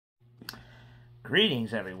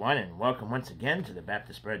Greetings, everyone, and welcome once again to the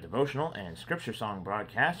Baptist Bread devotional and scripture song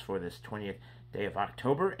broadcast for this 20th day of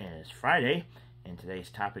October, and it's Friday, and today's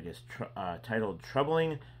topic is titled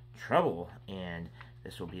Troubling Trouble, and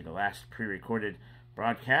this will be the last pre-recorded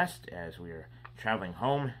broadcast as we are traveling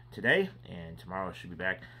home today, and tomorrow I should be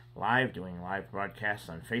back live doing live broadcasts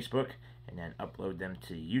on Facebook and then upload them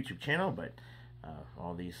to the YouTube channel. But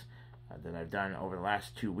all these that I've done over the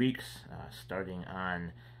last 2 weeks, starting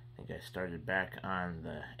on, I think I started back on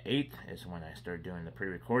the 8th is when I started doing the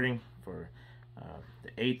pre-recording for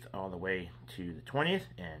the 8th all the way to the 20th,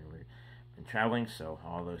 and we've been traveling, so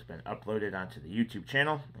all those have been uploaded onto the YouTube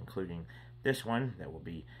channel, including this one that will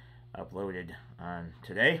be uploaded on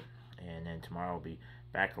today, and then tomorrow I'll be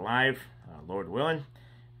back live, Lord willing,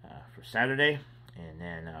 for Saturday, and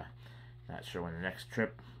then not sure when the next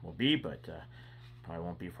trip will be, but probably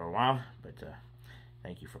won't be for a while, but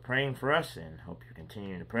thank you for praying for us, and hope you're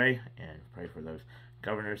continuing to pray, and pray for those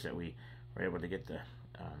governors that we were able to get the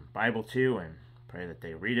Bible to, and pray that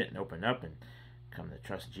they read it and open up and come to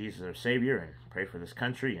trust Jesus their Savior, and pray for this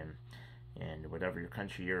country, and whatever your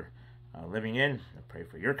country you're living in, pray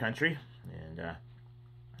for your country, and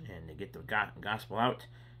to get the gospel out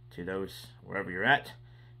to those wherever you're at.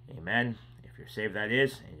 Amen. If you're saved, that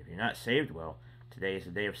is, and if you're not saved, well, today is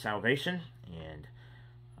the day of salvation, and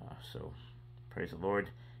so praise the Lord.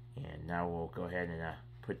 And now we'll go ahead and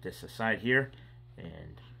put this aside here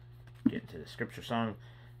and get into the scripture song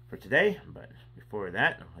for today. But before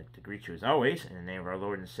that, I'd like to greet you as always in the name of our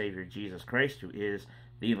Lord and Savior Jesus Christ, who is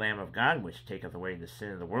the Lamb of God, which taketh away the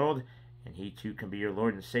sin of the world, and he too can be your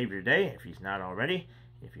Lord and Savior today, if he's not already.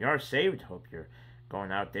 If you are saved, hope you're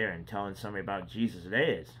going out there and telling somebody about Jesus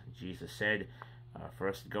today, as Jesus said for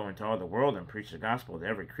us to go into all the world and preach the gospel to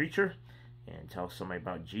every creature, and tell somebody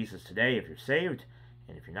about Jesus today if you're saved.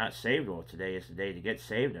 And if you're not saved, well, today is the day to get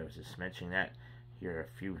saved. I was just mentioning that here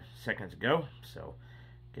a few seconds ago. So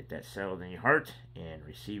get that settled in your heart and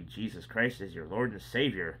receive Jesus Christ as your Lord and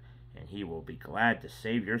Savior, and he will be glad to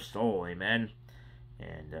save your soul. Amen.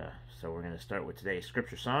 And so we're going to start with today's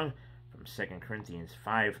scripture song from 2 Corinthians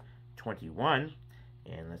 5:21.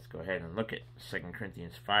 And let's go ahead and look at 2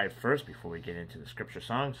 Corinthians 5 first before we get into the scripture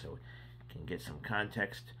song, so we can get some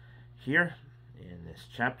context here in this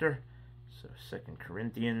chapter. So 2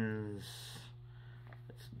 Corinthians,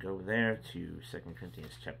 let's go there to 2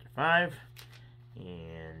 Corinthians chapter 5,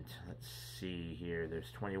 and let's see here,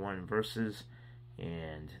 there's 21 verses,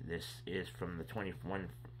 and this is from the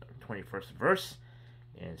 21st verse.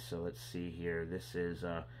 And so let's see here, this is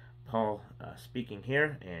Paul speaking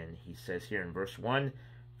here, and he says here in verse 1,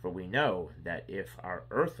 "For we know that if our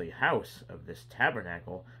earthly house of this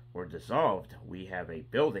tabernacle were dissolved, we have a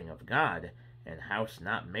building of God, an house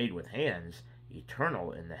not made with hands,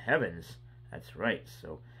 eternal in the heavens." That's right,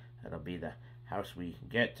 so that'll be the house we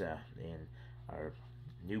get in our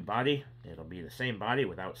new body. It'll be the same body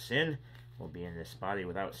without sin. We'll be in this body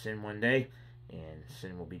without sin one day, and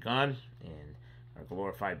sin will be gone in our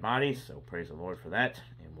glorified bodies, so praise the Lord for that,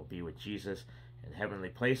 and we'll be with Jesus in heavenly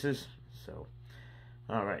places. So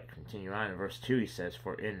alright, continue on in verse 2, he says,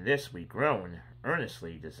 "For in this we groan,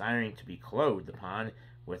 earnestly desiring to be clothed upon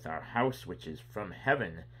with our house which is from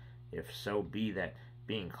heaven, if so be that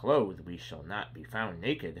being clothed we shall not be found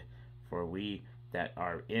naked. For we that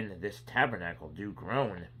are in this tabernacle do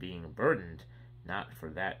groan, being burdened, not for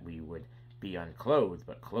that we would be unclothed,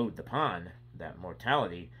 but clothed upon, that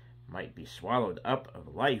mortality might be swallowed up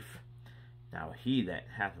of life. Now he that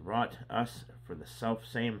hath wrought us for the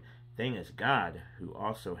selfsame thing is God, who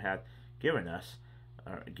also hath given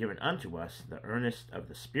unto us the earnest of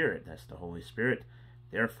the Spirit," that's the Holy Spirit.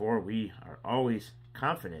 "Therefore we are always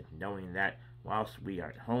confident, knowing that whilst we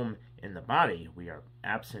are at home in the body, we are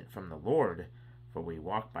absent from the Lord. For we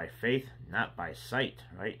walk by faith, not by sight."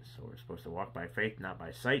 Right? So we're supposed to walk by faith, not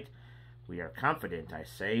by sight. "We are confident, I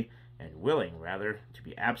say, and willing rather to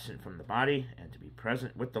be absent from the body and to be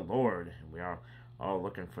present with the Lord." And we are all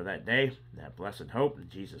looking for that day, that blessed hope in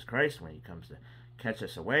Jesus Christ when he comes to catch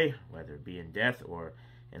us away, whether it be in death or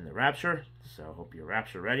in the rapture. So I hope you're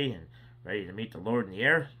rapture ready and ready to meet the Lord in the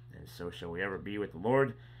air, and so shall we ever be with the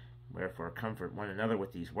Lord. "Wherefore comfort one another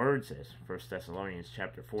with these words," as 1 Thessalonians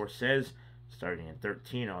chapter 4 says, starting in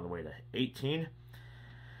 13 all the way to 18.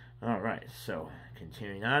 Alright, so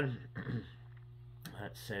continuing on,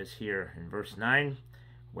 it says here in verse 9,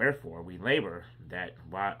 "Wherefore we labor, that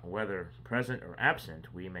whether present or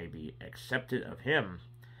absent, we may be accepted of him.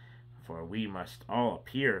 For we must all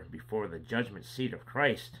appear before the judgment seat of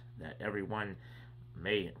Christ, that every one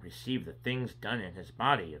may receive the things done in his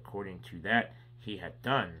body according to that he hath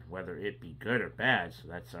done, whether it be good or bad." So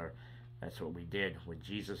that's what we did with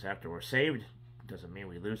Jesus after we're saved. doesn't mean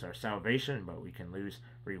we lose our salvation, but we can lose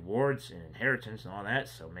rewards and inheritance and all that,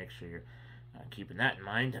 so make sure you're keeping that in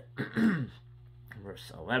mind.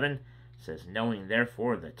 Verse 11 says, knowing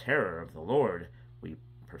therefore the terror of the Lord, we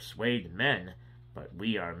persuade men, but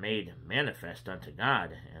we are made manifest unto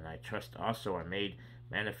God, and I trust also are made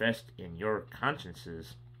manifest in your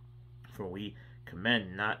consciences. For we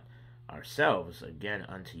commend not ourselves again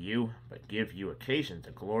unto you, but give you occasion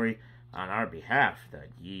to glory on our behalf, that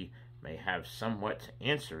ye may have somewhat to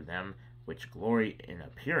answer them which glory in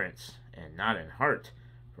appearance, and not in heart.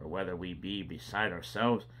 For whether we be beside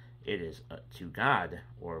ourselves, it is to God,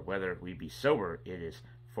 or whether we be sober, it is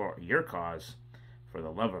for your cause. For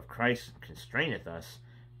the love of Christ constraineth us,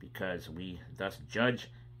 because we thus judge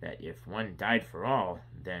that if one died for all,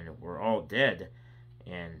 then we're all dead,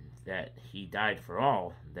 and that he died for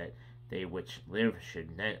all, that they which live should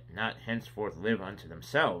not henceforth live unto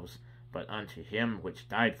themselves, but unto him which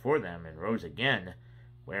died for them and rose again.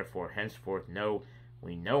 Wherefore henceforth know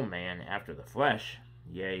we no man after the flesh.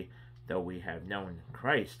 Yea, though we have known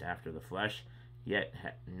Christ after the flesh, yet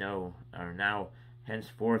now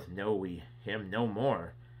henceforth know we him no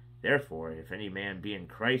more. Therefore, if any man be in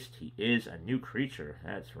Christ, he is a new creature.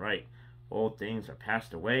 That's right. Old things are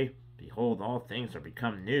passed away. Behold, all things are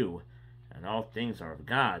become new. And all things are of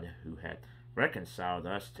God, who hath reconciled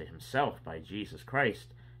us to himself by Jesus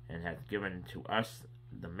Christ, and hath given to us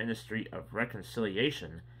the ministry of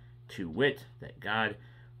reconciliation, to wit, that God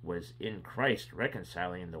was in Christ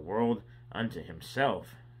reconciling the world unto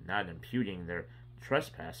himself, not imputing their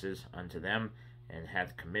trespasses unto them, and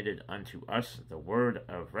hath committed unto us the word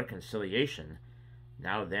of reconciliation.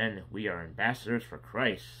 Now then, we are ambassadors for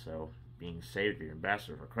Christ. So, being saved, you're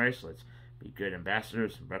ambassador for Christ. Let's be good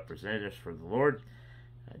ambassadors and representatives for the Lord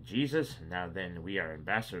Jesus. Now then, we are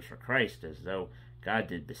ambassadors for Christ, as though God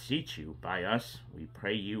did beseech you by us. We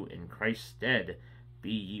pray you in Christ's stead,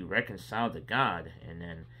 be ye reconciled to God. And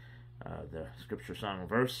then the scripture song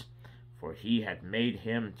verse, for he hath made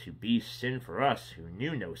him to be sin for us, who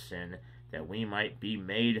knew no sin, that we might be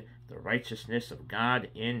made the righteousness of God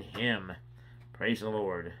in him. Praise the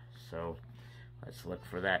Lord. So let's look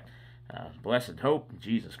for that blessed hope,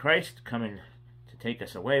 Jesus Christ, coming to take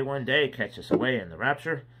us away one day, catch us away in the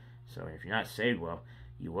rapture. So if you're not saved, well,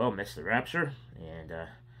 you will miss the rapture and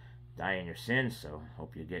die in your sins. So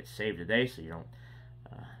hope you get saved today so you don't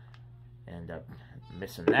end up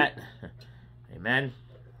missing that. Amen.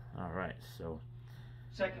 All right, so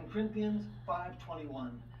 2 Corinthians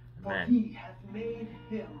 5:21. For amen. he hath made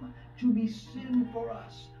him to be sin for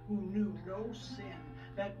us, who knew no sin,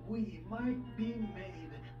 that we might be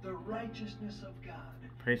made the righteousness of God.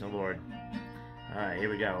 Praise the Lord. All right,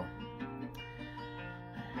 here we go.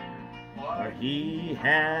 For he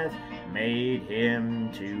hath made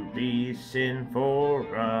him to be sin for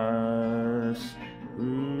us,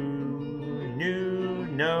 who knew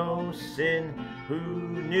no sin,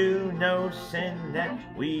 that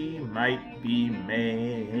we might be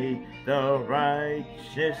made the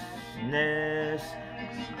righteousness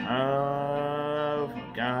of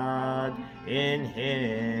God in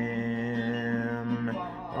him.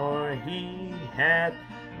 For he hath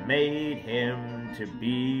made him to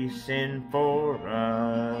be sin for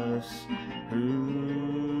us,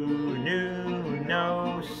 who knew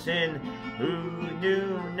no sin,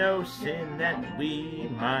 that we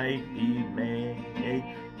might be made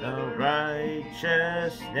the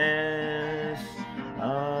righteousness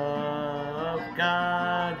of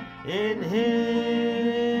God in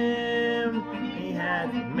him. He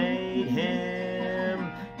hath made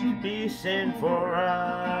him to be sin for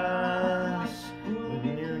us, who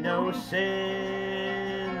knew no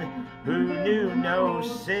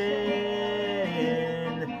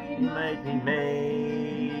sin, he might be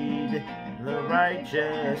made the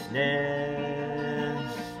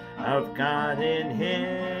righteousness of God in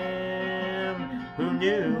him, who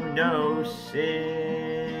knew no sin.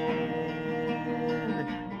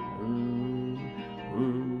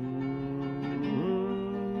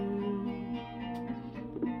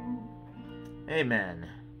 Amen.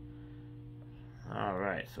 All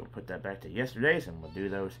right, so we'll put that back to yesterday's, and we'll do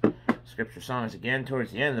those scripture songs again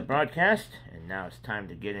towards the end of the broadcast. And now it's time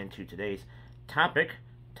to get into today's topic,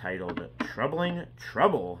 titled Troubling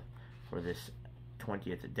Trouble, for this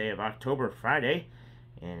 20th day of October, Friday.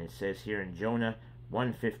 And it says here in Jonah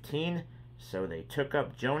 1:15, so they took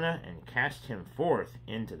up Jonah and cast him forth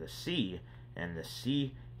into the sea, and the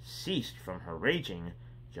sea ceased from her raging.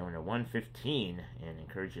 Jonah 1:15, and I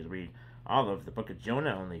encourage you to read all of the book of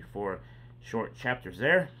Jonah, only 4 short chapters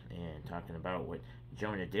there, and talking about what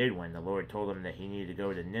Jonah did when the Lord told him that he needed to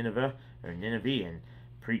go to Nineveh, and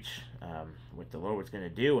preach what the Lord was going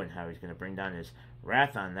to do and how he's going to bring down his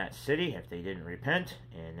wrath on that city if they didn't repent.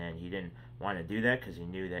 And then he didn't want to do that because he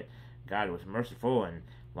knew that God was merciful and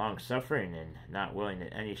long-suffering and not willing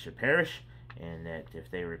that any should perish, and that if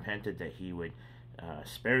they repented that he would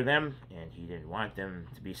spare them, and he didn't want them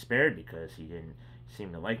to be spared because he didn't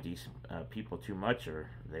seem to like these people too much, or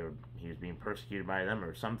he was being persecuted by them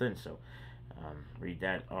or something. So read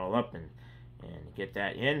that all up and get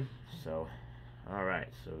that in. So alright,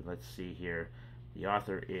 so let's see here. The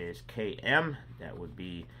author is KM. That would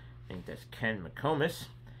be, I think that's Ken McComas.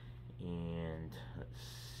 And let's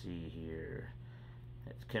see here.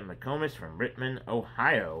 That's Ken McComas from Rittman,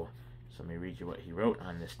 Ohio. So let me read you what he wrote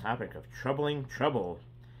on this topic of troubling trouble.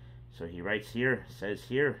 So he writes here, says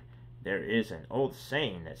here, there is an old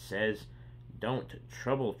saying that says, don't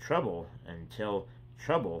trouble trouble until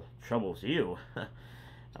trouble troubles you.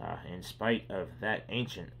 In spite of that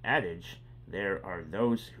ancient adage, there are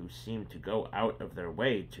those who seem to go out of their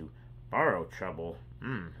way to borrow trouble.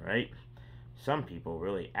 Right? Some people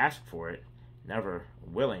really ask for it, never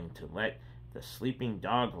willing to let the sleeping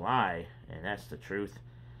dog lie, and that's the truth.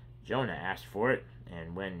 Jonah asked for it,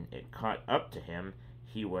 and when it caught up to him,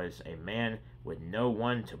 he was a man with no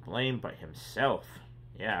one to blame but himself.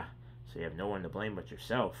 Yeah, so you have no one to blame but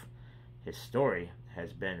yourself. His story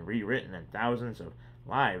has been rewritten in thousands of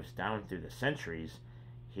lives down through the centuries.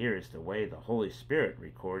 Here is the way the Holy Spirit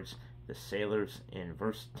records the sailors in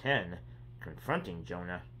verse 10, confronting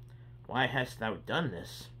Jonah. Why hast thou done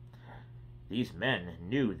this? These men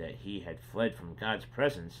knew that he had fled from God's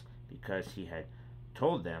presence because he had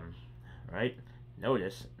told them, right?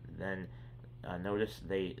 Notice they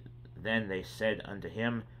said unto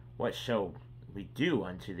him, what shall we do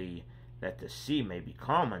unto thee, that the sea may be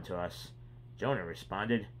calm unto us? Jonah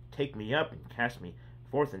responded, take me up and cast me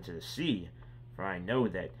forth into the sea, for I know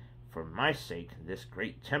that for my sake this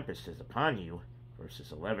great tempest is upon you.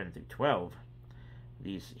 Verses 11 through 12.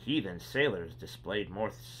 These heathen sailors displayed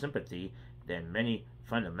more sympathy than many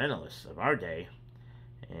fundamentalists of our day.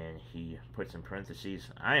 And he puts in parentheses,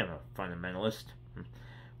 I am a fundamentalist.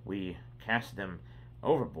 We cast them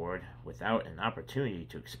overboard without an opportunity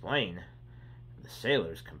to explain. The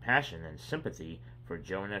sailors' compassion and sympathy for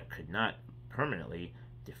Jonah could not permanently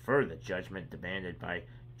defer the judgment demanded by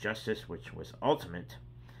justice, which was ultimate.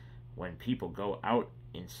 When people go out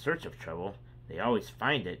in search of trouble, they always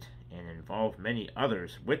find it and involve many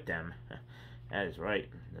others with them. That is right.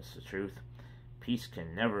 That's the truth. Peace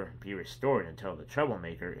can never be restored until the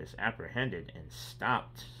troublemaker is apprehended and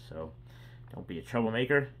stopped. So don't be a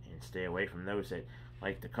troublemaker and stay away from those that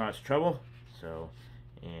like to cause trouble.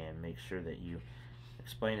 And make sure that you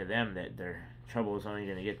explain to them that their trouble is only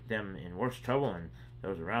going to get them in worse trouble and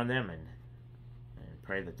those around them, and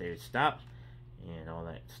pray that they would stop and all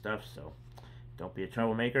that stuff. So don't be a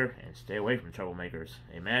troublemaker and stay away from troublemakers.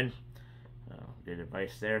 Amen. Good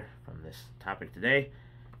advice there from this topic today,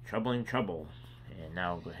 troubling trouble. And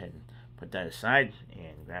now go ahead and put that aside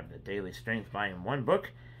and grab the Daily Strength Volume 1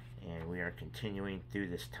 book. And we are continuing through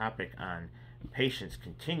this topic on Patience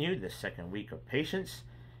Continued, the second week of Patience.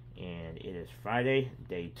 And it is Friday,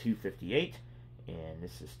 day 258. And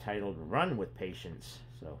this is titled Run with Patience.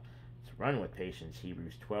 So it's Run with Patience,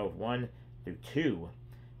 Hebrews 12:1 through 2.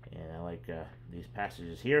 And I like these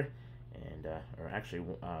passages here, and or actually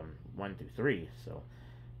 1 through 3. So,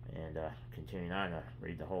 and continuing on,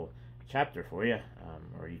 read the whole chapter for you,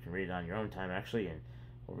 or you can read it on your own time actually. And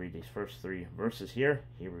we'll read these first 3 verses here.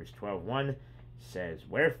 Hebrews 12:1 says,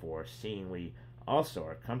 wherefore, seeing we also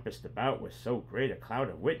are compassed about with so great a cloud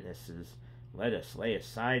of witnesses, let us lay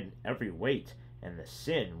aside every weight and the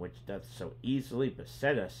sin which doth so easily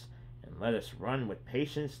beset us, and let us run with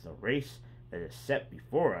patience the race that is set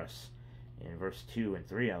before us. In verse 2 and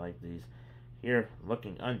 3, I like these here,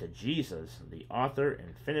 looking unto Jesus, the author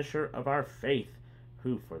and finisher of our faith,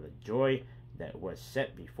 who for the joy that was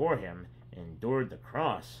set before him endured the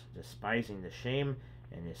cross, despising the shame,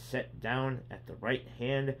 and is set down at the right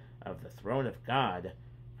hand of the throne of God.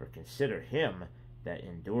 For consider him that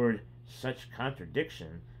endured such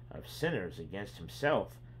contradiction of sinners against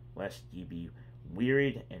himself, lest ye be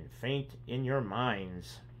wearied and faint in your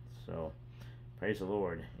minds. So, praise the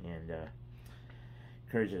Lord, and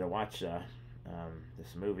encourage you to watch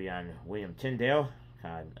this movie on William Tyndale,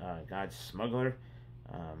 God's Smuggler,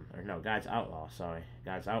 God's Outlaw,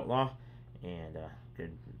 God's Outlaw, and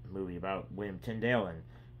good movie about William Tyndale, and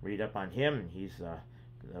read up on him. And he's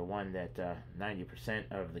the one that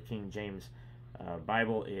 90% of the King James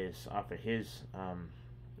Bible is off of his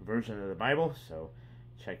version of the Bible, so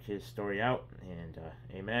check his story out, and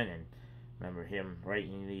amen, and remember him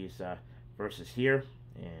writing these verses here,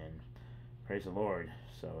 and Praise the Lord.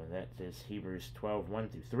 So that is Hebrews 12, 1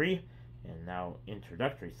 through 3. And now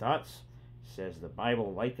introductory thoughts. It says the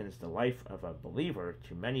Bible likens the life of a believer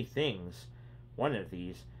to many things. One of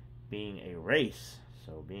these being a race.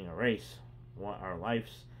 So being a race, our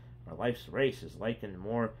life's race is likened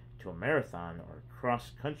more to a marathon or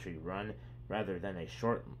cross-country run rather than a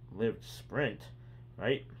short-lived sprint,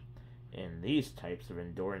 right? In these types of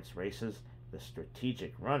endurance races, the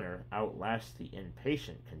strategic runner outlasts the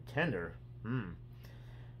impatient contender.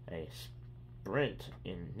 A sprint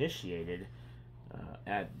initiated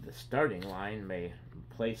at the starting line may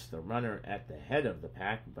place the runner at the head of the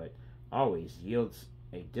pack, but always yields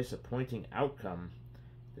a disappointing outcome.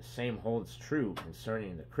 The same holds true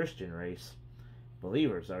concerning the Christian race.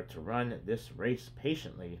 Believers are to run this race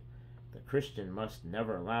patiently. The Christian must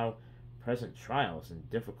never allow present trials and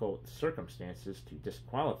difficult circumstances to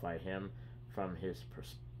disqualify him from his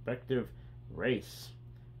prospective race.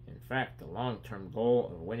 In fact, the long-term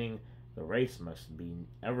goal of winning the race must be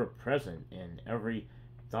ever present in every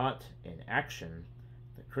thought and action.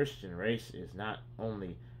 The Christian race is not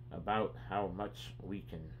only about how much we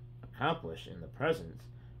can accomplish in the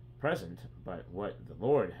present, but what the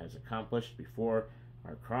Lord has accomplished before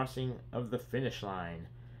our crossing of the finish line.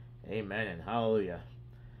 Amen and hallelujah.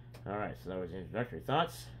 Alright, so that was introductory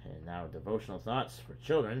thoughts, and now devotional thoughts for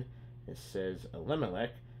children. It says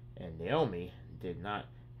Elimelech and Naomi did not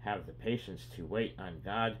have the patience to wait on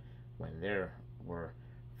God when there were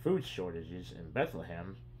food shortages in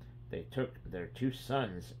Bethlehem. They took their 2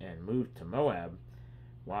 sons and moved to Moab.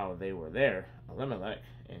 While they were there, Elimelech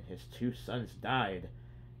and his 2 sons died.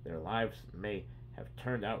 Their lives may have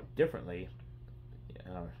turned out differently.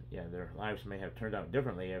 Their lives may have turned out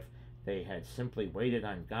differently if they had simply waited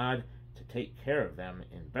on God to take care of them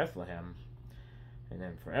in Bethlehem. And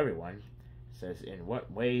then for everyone, it says, in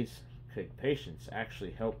what ways could patience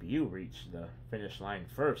actually help you reach the finish line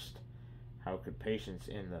first? How could patience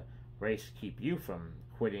in the race keep you from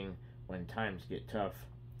quitting when times get tough?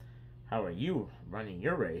 How are you running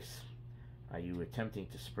your race? Are you attempting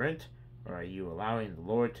to sprint, or are you allowing the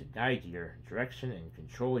Lord to guide your direction and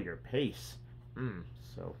control your pace?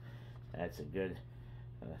 So that's a good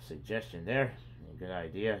suggestion there. A good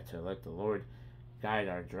idea to let the Lord guide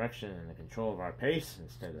our direction and the control of our pace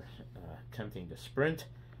instead of attempting to sprint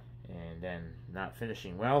and then not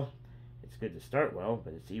finishing well. It's good to start well,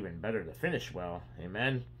 but it's even better to finish well.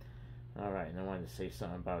 Amen. All right, and I wanted to say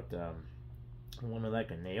something about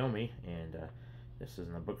Elimelech and Naomi, and this is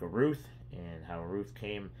in the book of Ruth, and how Ruth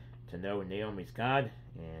came to know Naomi's God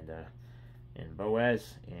and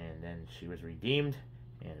Boaz, and then she was redeemed,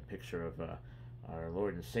 and a picture of our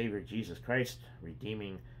Lord and Savior Jesus Christ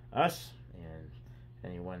redeeming us and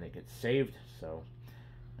anyone that gets saved. So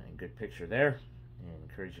a good picture there, and I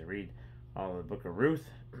encourage you to read all of the book of Ruth.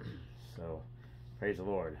 So praise the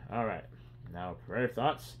Lord. All right, now prayer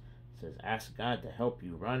thoughts. It says ask God to help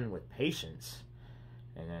you run with patience,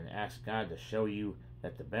 and then ask God to show you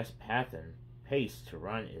that the best path and pace to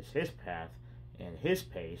run is his path and his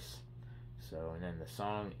pace. So, and then the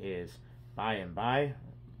song is By and By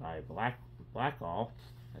Blackall.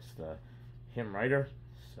 That's the hymn writer.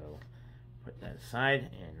 So put that aside,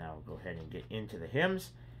 and now we'll go ahead and get into the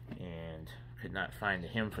hymns. And could not find the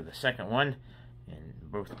hymn for the second one, and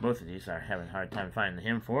both of these are having a hard time finding the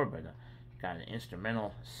hymn for, but got an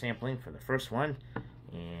instrumental sampling for the first one,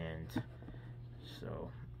 and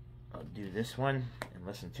so I'll do this one and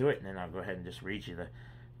listen to it, and then I'll go ahead and just read you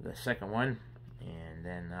the second one, and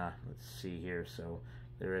then let's see here. So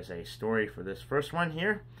there is a story for this first one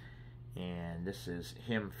here, and this is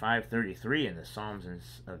hymn 533 in the Psalms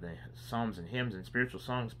and Hymns and Spiritual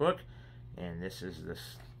Songs book, and this is the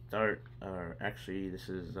start, or actually this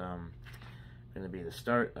is going to be the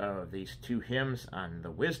start of these 2 hymns on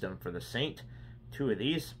the wisdom for the saint, 2 of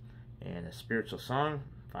these, and a spiritual song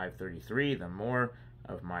 533, the more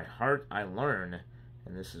of my heart I learn,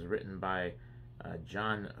 and this is written by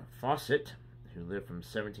John Fawcett, who lived from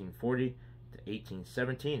 1740 to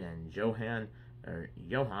 1817, and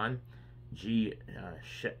Johann G.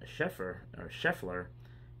 Scheffler, Scheffler,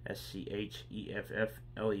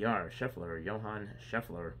 Scheffler, Johann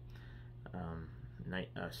Scheffler,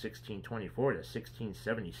 1624 to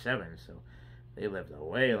 1677, so they lived a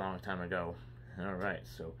way long time ago. Alright,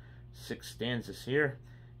 so 6 stanzas here,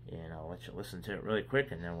 and I'll let you listen to it really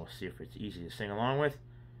quick, and then we'll see if it's easy to sing along with.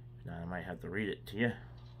 Now I might have to read it to you.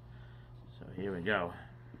 So here we go.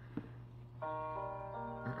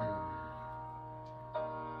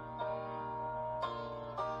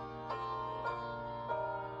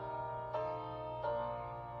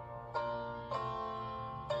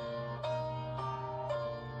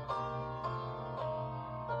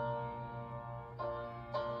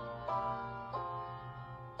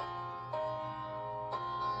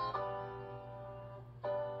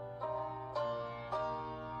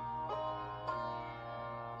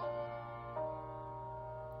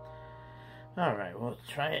 Alright, we'll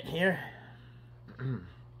try it here. The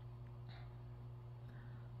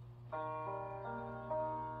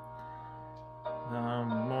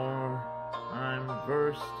more I'm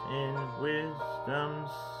versed in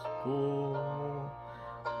wisdom's school,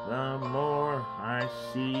 the more I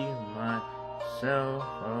see myself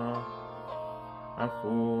a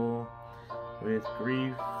fool. With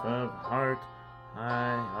grief of heart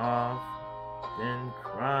I often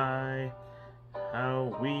cry,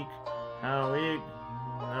 how weak, how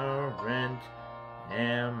ignorant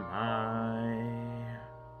am I.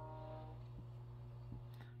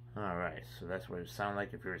 Alright, so that's what it would sound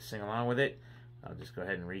like if you were to sing along with it. I'll just go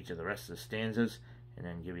ahead and read you the rest of the stanzas and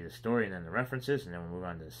then give you the story and then the references, and then we'll move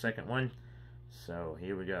on to the second one. So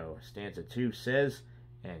here we go. Stanza 2 says,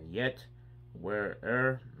 "And yet,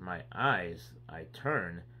 where'er my eyes I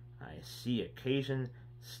turn, I see occasion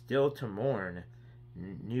still to mourn.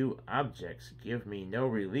 New objects give me no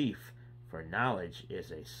relief, for knowledge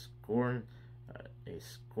is a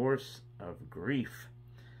scourse of grief.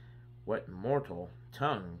 What mortal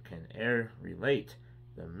tongue can e'er relate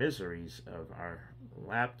the miseries of our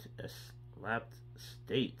lapped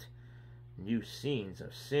state? New scenes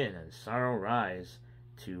of sin and sorrow rise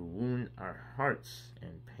to wound our hearts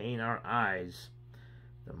and pain our eyes.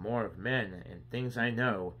 The more of men and things I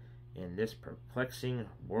know in this perplexing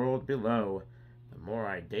world below, the more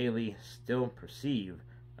I daily still perceive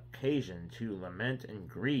occasion to lament and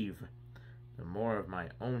grieve. The more of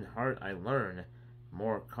my own heart I learn,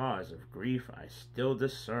 more cause of grief I still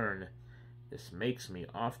discern. This makes me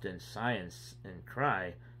often sigh and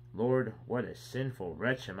cry, Lord, what a sinful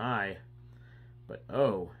wretch am I! But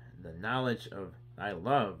oh, the knowledge of thy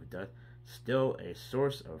love doth still a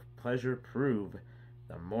source of pleasure prove.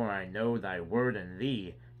 The more I know thy word and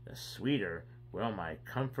thee, the sweeter will my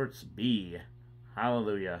comforts be."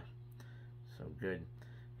 Hallelujah. So good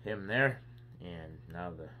hymn there. And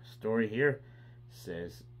now the story here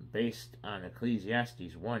says, based on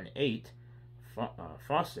Ecclesiastes 1:8,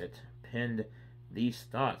 Fawcett penned these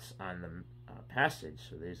thoughts on the passage.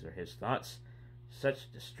 So these are his thoughts.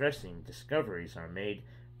 "Such distressing discoveries are made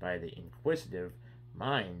by the inquisitive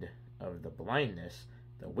mind of the blindness,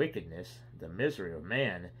 the wickedness, the misery of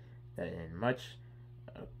man, that in much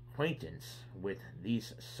acquaintance with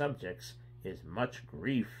these subjects is much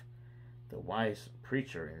grief. The wise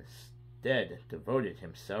preacher instead devoted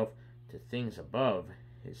himself to things above,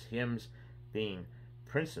 his hymns being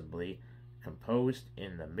principally composed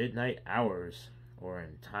in the midnight hours or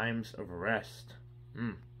in times of rest."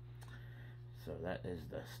 So that is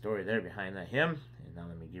the story there behind that hymn. And now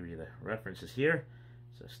let me give you the references here.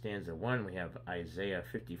 So stanza 1, we have Isaiah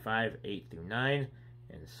 55:8-9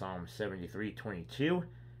 and Psalm 73:22.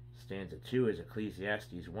 Stanza 2 is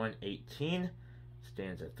Ecclesiastes 1:18.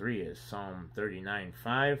 Stanza 3 is Psalm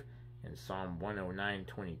 39:5 and Psalm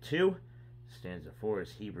 109:22. Stanza 4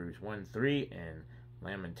 is Hebrews 1:3 and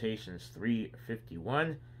Lamentations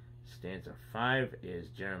 3:51. Stanza 5 is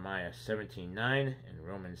Jeremiah 17:9 and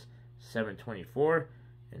Romans 7:24.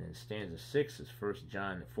 And then stanza 6 is 1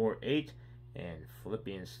 John 4:8 and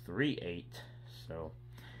Philippians 3:8. So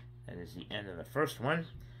that is the end of the first one.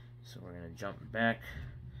 So we're going to jump back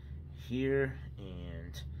here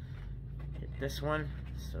and hit this one.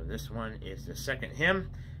 So this one is the second hymn.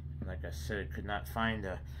 Like I said, I could not find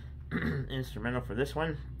a instrumental for this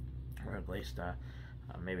one, or at least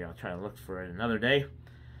maybe I'll try to look for it another day.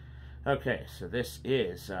 Okay, so this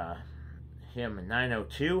is hymn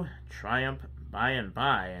 902, "Triumph by and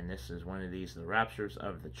by," and this is one of these, the Raptures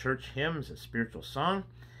of the Church hymns, a spiritual song.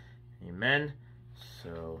 Amen.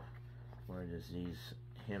 So where does these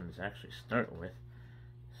hymns actually start with?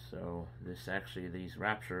 So these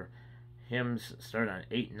Rapture hymns start on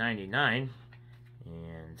 899,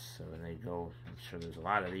 and so they go, I'm sure there's a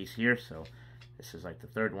lot of these here, so this is like the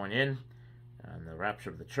third one in. On the Rapture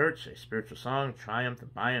of the Church, a spiritual song, "Triumph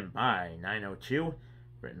by and by," 902,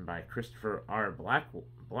 written by Christopher R.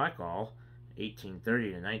 Blackall,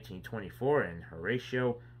 1830 to 1924, and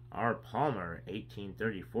Horatio R. Palmer,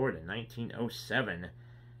 1834 to 1907.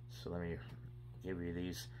 So let me give you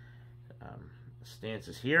these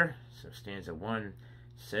stanzas here. So stanza 1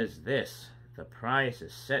 says this: "The prize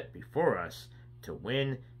is set before us, to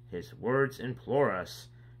win his words implore us.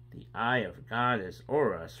 The eye of God is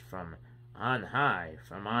o'er us from on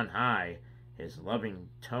high, his loving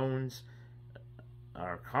tones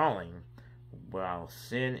are calling, while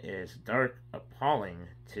sin is dark appalling,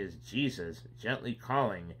 'tis Jesus gently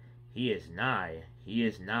calling, he is nigh, he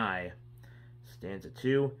is nigh." Stanza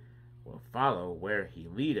 2, "Will follow where he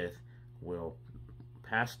leadeth, will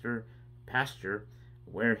pasture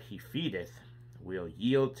where he feedeth, will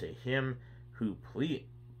yield to him who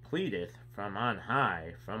pleadeth from on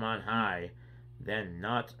high, then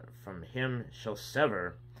naught from him shall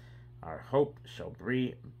sever. Our hope shall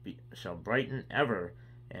brighten ever,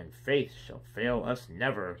 and faith shall fail us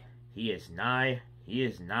never. He is nigh, he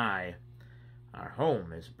is nigh. Our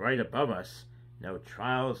home is bright above us, no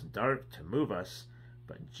trials dark to move us,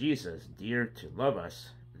 but Jesus dear to love us.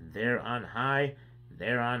 There on high,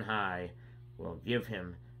 we'll give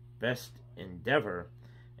him best endeavor,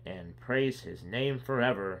 and praise his name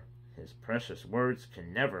forever. His precious words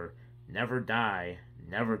can never die.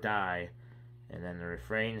 And then the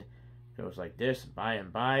refrain goes like this: by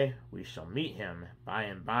and by we shall meet him, by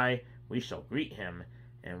and by we shall greet him,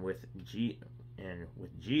 and with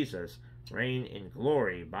Jesus reign in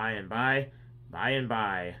glory. By and by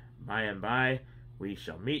we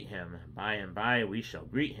shall meet him, by and by we shall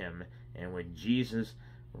greet him, and with Jesus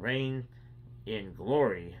reign in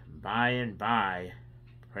glory. By and by.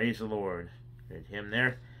 Praise the Lord. Good hymn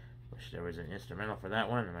there. Wish there was an instrumental for that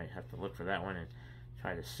one. I might have to look for that one and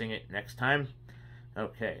try to sing it next time.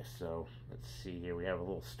 Okay, so let's see here. We have a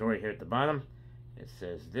little story here at the bottom. It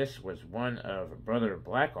says, this was one of Brother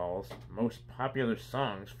Blackall's most popular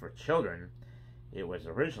songs for children. It was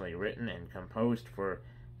originally written and composed for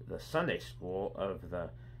the Sunday school of the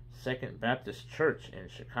Second Baptist Church in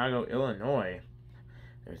Chicago, Illinois.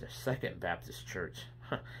 There's a Second Baptist Church.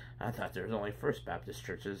 I thought there was only First Baptist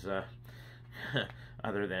churches,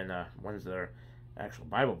 other than ones that are actual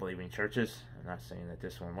Bible-believing churches. I'm not saying that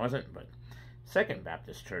this one wasn't, but Second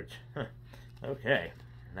Baptist Church. Okay,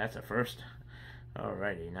 that's a first.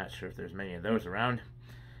 Alrighty, not sure if there's many of those around.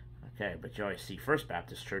 Okay, but you always see First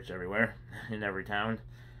Baptist Church everywhere, in every town.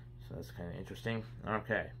 So that's kind of interesting.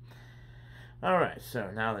 Okay. Alright,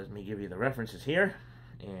 so now let me give you the references here.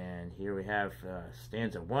 And here we have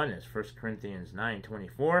stanza 1 is 1 Corinthians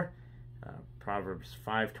 9:24, Proverbs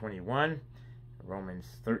 5:21, Romans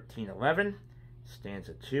 13:11.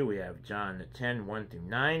 Stanza 2 we have John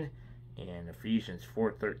 10:1-9, and Ephesians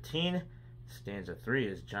 4:13. Stanza 3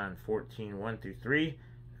 is John 14:1-3,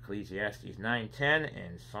 Ecclesiastes 9:10,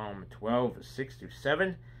 and Psalm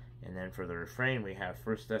 12:6-7. And then for the refrain we have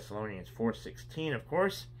 1 Thessalonians 4:16, of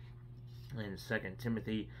course, and 2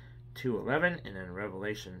 Timothy 2:11, and then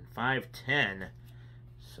Revelation 5:10.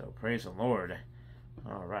 So praise the Lord.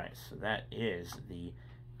 Alright, so that is the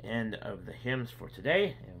end of the hymns for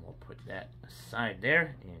today, and we'll put that aside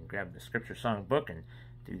there and grab the scripture song book and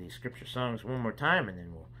do these scripture songs one more time, and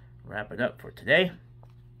then we'll wrap it up for today.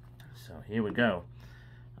 So here we go.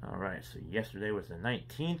 Alright, so yesterday was the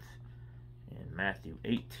 19th, and Matthew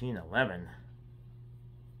 18:11.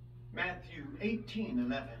 Matthew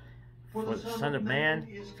 18:11. For the Son of Man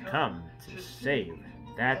is come to save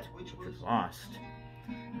that which was lost.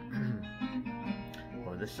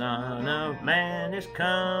 For the Son of Man is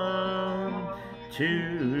come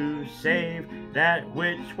to save that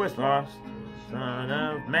which was lost. The Son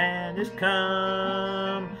of Man is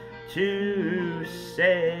come to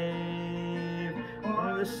save.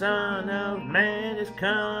 For the Son of Man is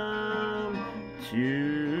come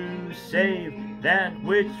to save that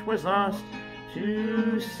which was lost.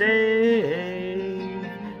 To save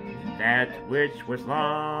that which was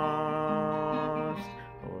lost.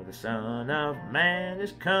 For the Son of Man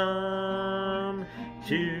is come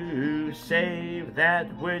to save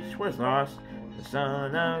that which was lost. The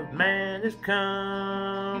Son of Man is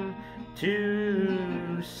come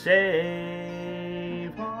to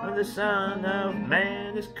save. For the Son of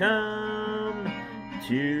Man is come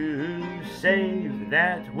to save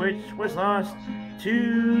that which was lost.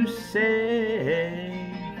 To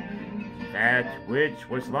save that which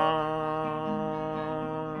was lost.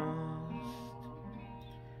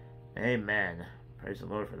 Amen. Praise the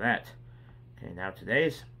Lord for that. Okay, now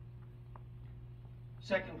today's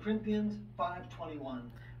 2 Corinthians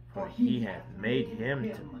 5:21. For he hath made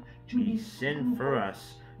him to be sin for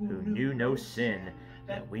us, who knew no sin,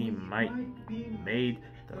 that we might be made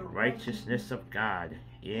the righteousness of God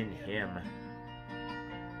in him.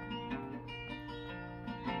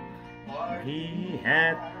 He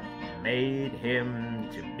hath made him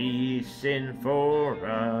to be sin for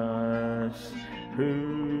us,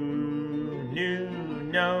 who knew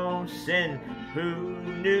no sin,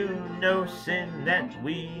 that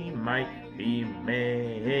we might be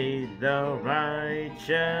made the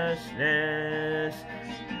righteousness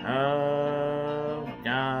of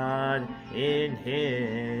God in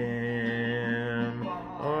him.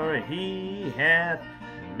 For he hath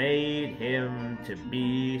made him to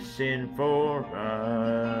be sin for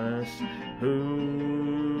us,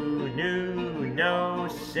 who knew no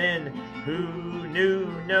sin,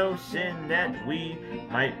 that we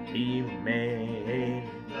might be made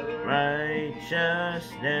the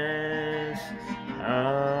righteousness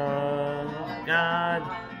of God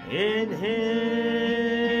in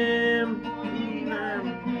him. He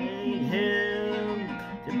made him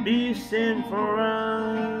to be sin for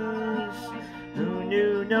us, who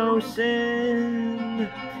knew no sin,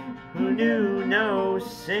 who knew no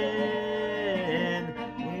sin.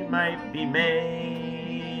 We might be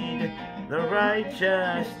made the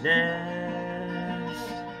righteousness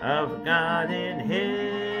of God in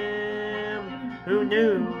him, who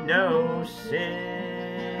knew no sin.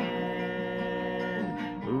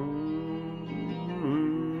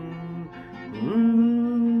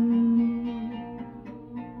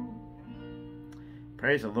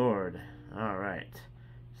 Praise the Lord. All right.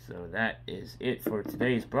 So that is it for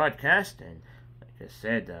today's broadcast. And like I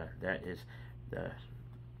said, that is the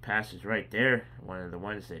passage right there. One of the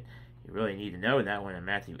ones that you really need to know. That one in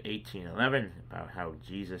Matthew 18:11, about how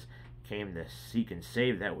Jesus came to seek and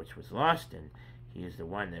save that which was lost. And he is the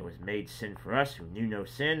one that was made sin for us, who knew no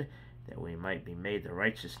sin, that we might be made the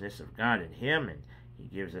righteousness of God in him. And he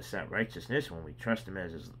gives us that righteousness when we trust him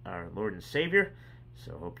as our Lord and Savior.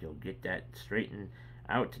 So hope you'll get that straightened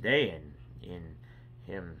out today and in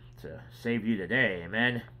him to save you today.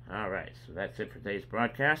 Amen. All right, so that's it for today's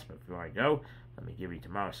broadcast. But before I go, let me give you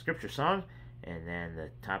tomorrow's scripture song, and then the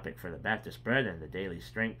topic for the Baptist Bread and the Daily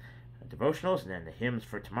Strength devotionals, and then the hymns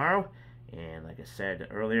for tomorrow. And like I said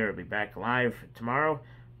earlier, I'll be back live tomorrow,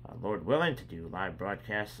 Lord willing, to do live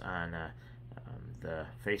broadcasts on the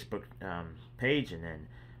Facebook page, and then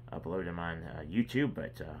upload them on YouTube.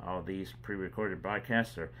 But all these pre-recorded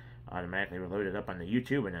broadcasts are automatically loaded up on the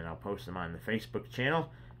YouTube, and then I'll post them on the Facebook channel,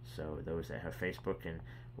 so those that have Facebook can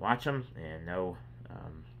watch them and know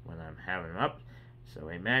when I'm having them up. So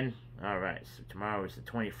amen. All right, so tomorrow is the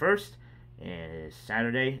 21st, and it is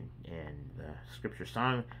Saturday, and the scripture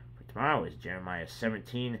song for tomorrow is Jeremiah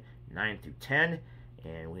 17:9-10,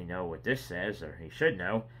 and we know what this says, or he should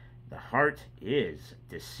know: the heart is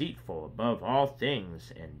deceitful above all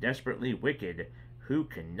things and desperately wicked. Who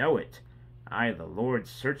can know it? I, the Lord,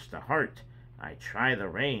 search the heart. I try the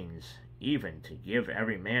reins, even to give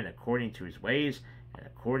every man according to his ways and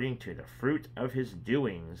according to the fruit of his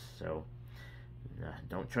doings. So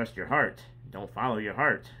don't trust your heart. Don't follow your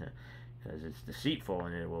heart, because it's deceitful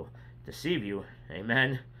and it will deceive you.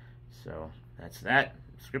 Amen. So that's that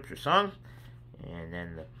scripture song. And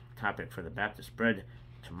then the topic for the Baptist Bread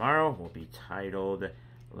tomorrow will be titled,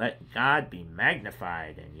 Let God Be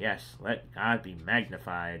Magnified. And yes, let God be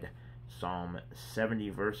magnified. Psalm 70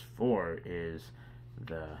 verse 4 is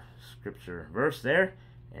the scripture verse there.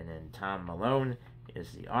 And then Tom Malone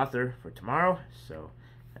is the author for tomorrow. So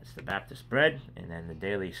that's the Baptist Bread. And then the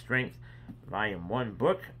Daily Strength Volume 1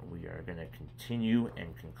 book. We are going to continue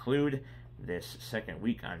and conclude this second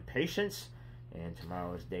week on patience. And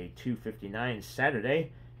tomorrow is day 259,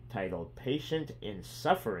 Saturday, titled Patient in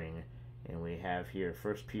Suffering. And we have here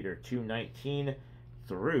 1 Peter 2:19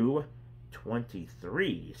 through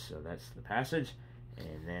 23. So that's the passage.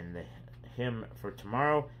 And then the hymn for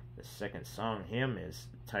tomorrow, the second song hymn, is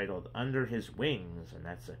titled Under His Wings. And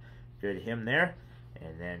that's a good hymn there.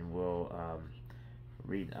 And then we'll I'll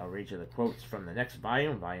read you the quotes from the next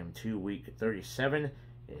volume, Volume 2, Week 37,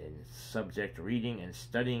 in subject reading and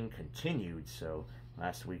studying continued. So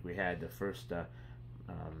last week we had the first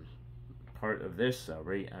part of this on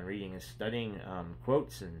reading and studying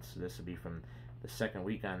quotes, and so this will be from the second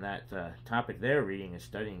week on that topic there, reading and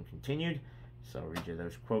studying continued. So I'll read you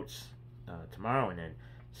those quotes tomorrow, and then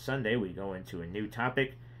Sunday we go into a new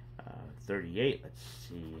topic, 38. Let's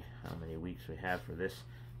see how many weeks we have for this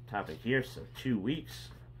topic here. So 2 weeks.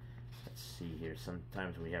 Let's see here.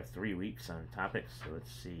 Sometimes we have 3 weeks on topics. So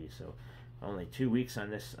let's see. So only 2 weeks on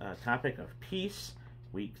this topic of peace,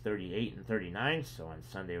 week 38 and 39. So on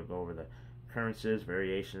Sunday we'll go over the occurrences,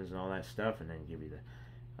 variations, and all that stuff, and then give you the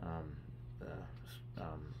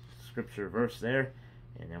scripture verse there.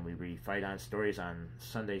 And then we read Fight On stories on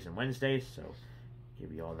Sundays and Wednesdays. So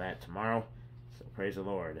give you all that tomorrow. So praise the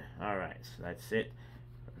Lord. All right, so that's it.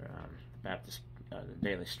 Baptist the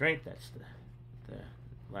Daily Strength. That's the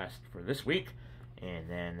last for this week. And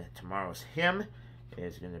then tomorrow's hymn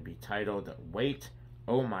is going to be titled Wait,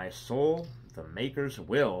 O My Soul, the Maker's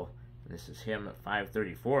Will. And this is hymn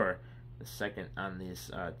 534, the second on these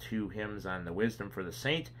 2 hymns on the Wisdom for the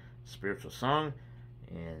Saint, spiritual song.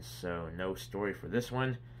 And so no story for this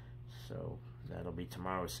one. So that'll be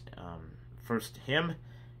tomorrow's first hymn.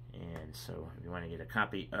 And so if you want to get a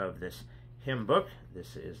copy of this hymn book,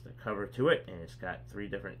 this is the cover to it, and it's got 3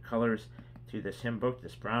 different colors to this hymn book.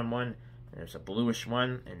 This brown one, there's a bluish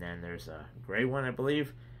one, and then there's a gray one, I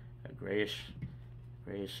believe, a grayish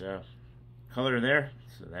color there.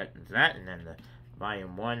 So that's that. And then the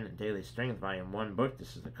Volume 1, Daily Strength, Volume 1 book.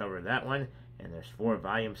 This is the cover of that one. And there's 4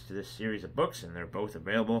 volumes to this series of books, and they're both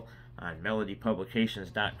available on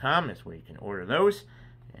melodypublications.com. That's where you can order those.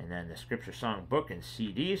 And then the Scripture Song book and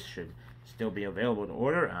CDs should still be available to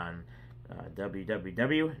order on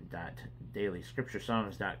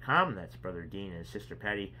www.dailyscripturesongs.com. That's Brother Dean and Sister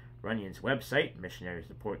Patty Runyon's website, Missionaries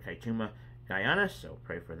to Port Kaituma, Guyana. So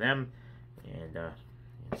pray for them and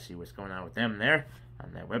see what's going on with them there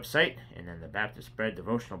on that website. And then the Baptist Bread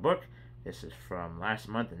devotional book. This is from last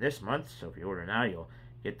month and this month. So if you order now, you'll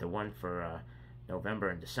get the one for November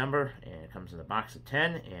and December, and it comes in a box of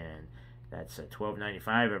 10, and that's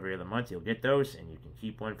 $12.95 every other month. You'll get those, and you can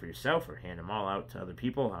keep one for yourself or hand them all out to other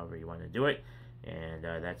people, however you want to do it. And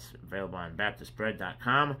that's available on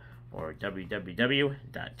baptistbread.com or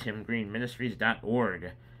www.timgreenministries.org.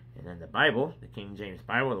 And then the Bible, the King James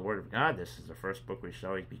Bible, the Word of God. This is the first book we should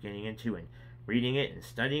always be getting into and reading it and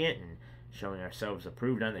studying it and showing ourselves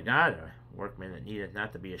approved unto God, a workman that needeth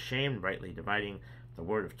not to be ashamed, rightly dividing the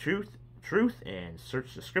word of truth, and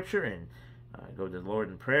search the Scripture and go to the Lord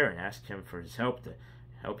in prayer and ask Him for His help to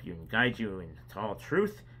help you and guide you into all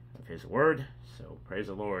truth of His Word. So praise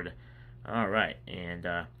the Lord. All right, and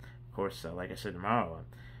of course, like I said, tomorrow I'll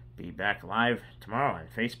be back live tomorrow on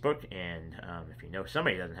Facebook. And if you know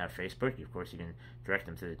somebody who doesn't have Facebook, of course you can direct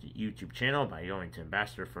them to the YouTube channel by going to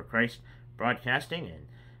Ambassador for Christ Broadcasting and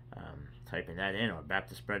typing that in, or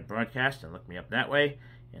Baptist Bread Broadcast, and look me up that way,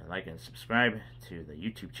 and like and subscribe to the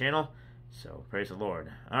YouTube channel. So praise the Lord.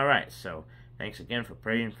 All right, so thanks again for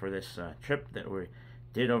praying for this trip that we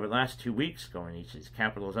did over the last 2 weeks, going to each of these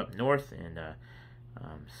capitals up north, and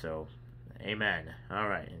so amen. All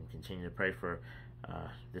right, and continue to pray for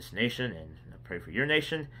this nation, and pray for your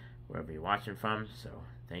nation wherever you're watching from. So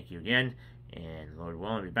thank you again, and Lord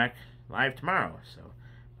willing, I'll be back live tomorrow. So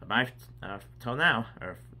bye-bye till now,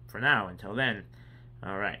 or for now, until then.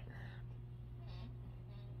 All right.